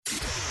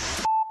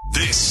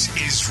This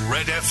is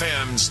Red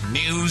FM's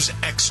News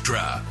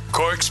Extra,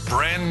 Cork's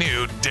brand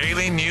new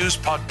daily news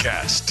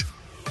podcast.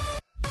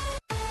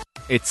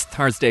 It's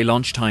Thursday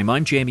lunchtime.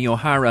 I'm Jamie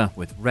O'Hara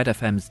with Red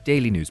FM's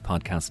daily news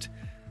podcast.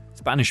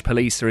 Spanish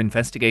police are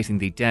investigating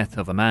the death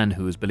of a man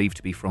who is believed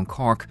to be from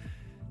Cork.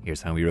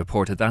 Here's how we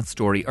reported that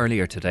story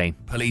earlier today.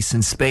 Police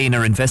in Spain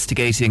are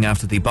investigating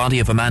after the body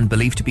of a man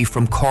believed to be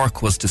from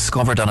Cork was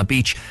discovered on a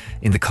beach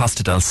in the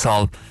Costa del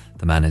Sol.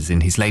 The man is in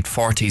his late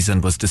 40s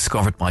and was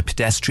discovered by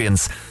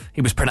pedestrians.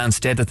 He was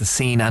pronounced dead at the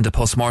scene, and a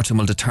post-mortem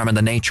will determine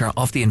the nature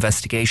of the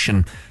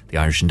investigation. The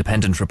Irish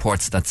Independent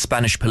reports that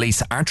Spanish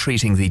police are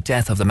treating the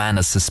death of the man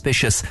as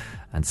suspicious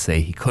and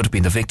say he could have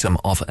been the victim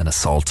of an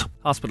assault.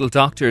 Hospital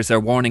doctors are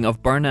warning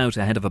of burnout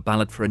ahead of a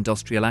ballot for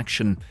industrial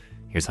action.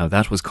 Here's how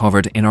that was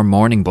covered in our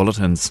morning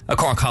bulletins. A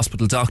Cork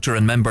hospital doctor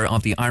and member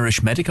of the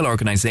Irish Medical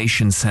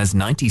Organisation says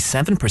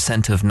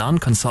 97% of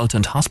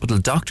non-consultant hospital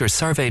doctors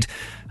surveyed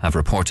have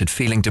reported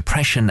feeling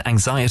depression,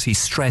 anxiety,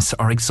 stress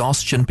or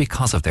exhaustion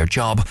because of their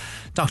job.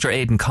 Dr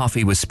Aidan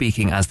Coffey was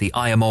speaking as the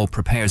IMO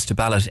prepares to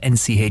ballot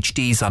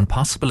NCHDs on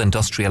possible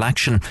industrial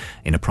action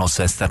in a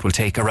process that will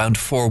take around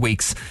 4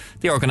 weeks.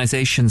 The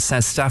organisation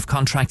says staff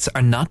contracts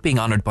are not being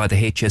honoured by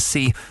the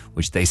HSC,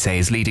 which they say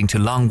is leading to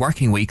long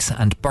working weeks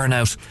and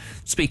burnout.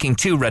 Speaking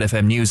to Red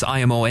FM News,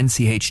 IMO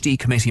NCHD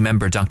committee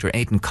member Dr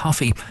Aidan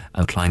Coffey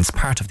outlines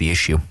part of the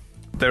issue.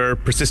 There are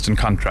persistent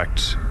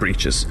contract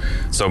breaches,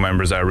 so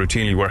members are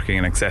routinely working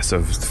in excess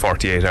of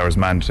 48 hours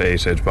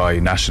mandated by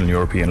national and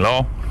European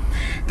law.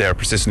 They are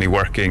persistently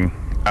working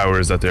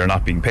hours that they are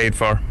not being paid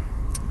for.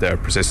 They are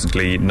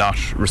persistently not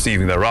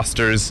receiving their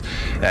rosters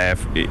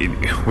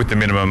with the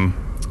minimum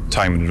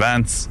time in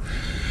advance.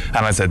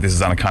 And I said this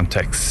is on a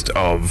context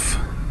of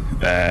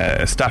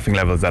staffing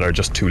levels that are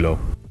just too low.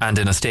 And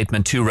in a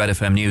statement to Red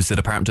FM News, the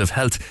Department of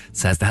Health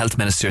says the Health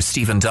Minister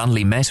Stephen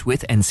Donnelly met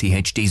with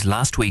NCHDs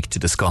last week to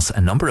discuss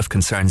a number of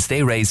concerns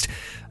they raised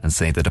and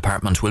say the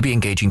department will be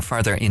engaging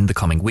further in the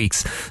coming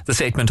weeks. The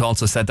statement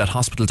also said that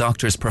hospital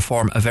doctors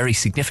perform a very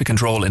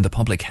significant role in the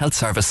public health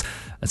service,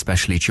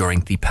 especially during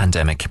the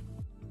pandemic.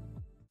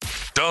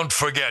 Don't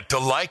forget to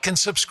like and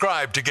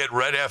subscribe to get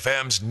Red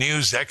FM's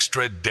News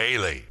Extra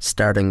daily.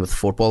 Starting with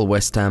football,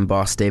 West Ham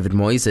boss David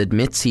Moyes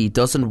admits he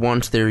doesn't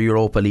want their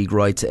Europa League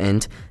ride to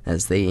end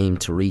as they aim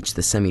to reach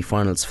the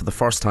semi-finals for the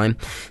first time.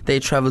 They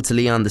travel to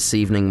Lyon this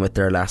evening with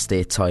their last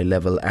day tie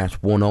level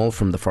at 1-1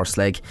 from the first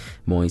leg.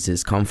 Moyes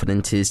is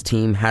confident his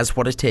team has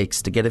what it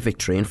takes to get a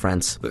victory in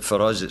France. But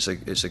for us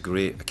it's a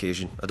great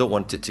occasion. I don't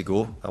want it to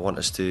go. I want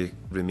us to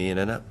remain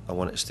in it. I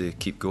want us to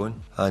keep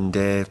going. And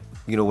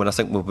when I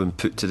think we've been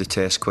put to the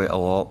test quite a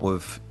lot,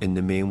 in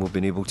the main we've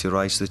been able to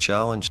rise to the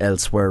challenge.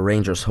 Elsewhere,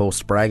 Rangers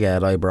host Braga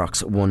at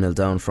Ibrox 1-0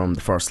 down from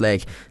the first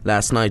leg.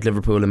 Last night,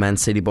 Liverpool and Man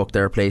City booked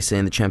their place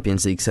in the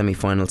Champions League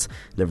semi-finals.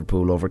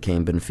 Liverpool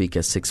overcame Benfica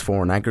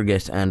 6-4 in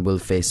aggregate and will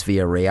face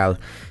Villarreal.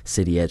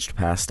 City edged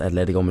past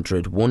Atletico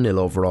Madrid 1-0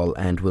 overall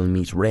and will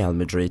meet Real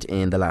Madrid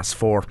in the last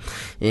 4.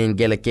 In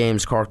Gaelic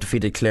games, Cork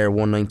defeated Clare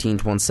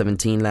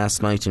 119-117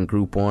 last night in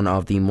Group 1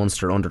 of the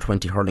Munster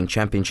Under-20 Hurling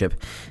Championship.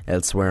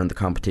 Elsewhere in the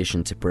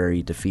competition,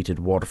 Tipperary defeated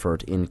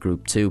Waterford in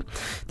Group 2.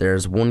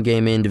 There's one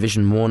game in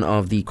Division 1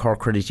 of the Cork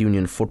Credit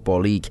Union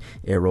Football League.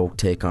 Ayr Oak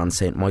take on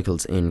St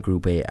Michael's in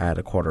Group A at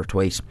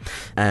 7:45.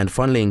 And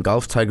finally in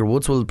golf, Tiger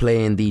Woods will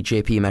play in the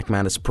JP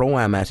McManus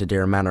Pro-Am at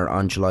Adare Manor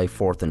on July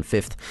 4th and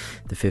 5th.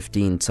 The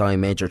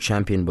 15-time major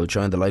champion will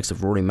join the likes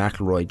of Rory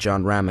McIlroy,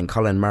 John Ram and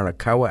Colin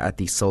Morikawa at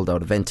the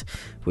sold-out event,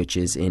 which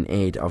is in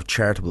aid of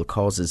charitable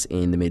causes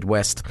in the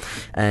Midwest.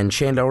 And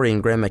Shane Lowry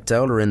and Graham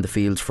McDowell are in the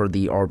field for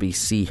the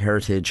RBC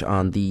Heritage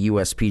on the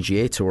US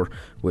PGA Tour,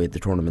 with the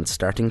tournament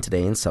starting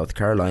today in South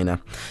Carolina.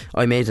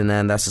 I'm Aidan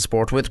and that's the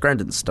sport with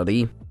Grandin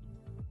Study.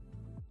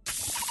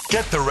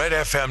 Get the Red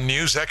FM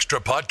News Extra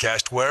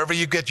podcast wherever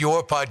you get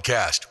your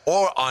podcast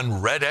or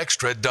on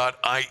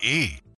redextra.ie.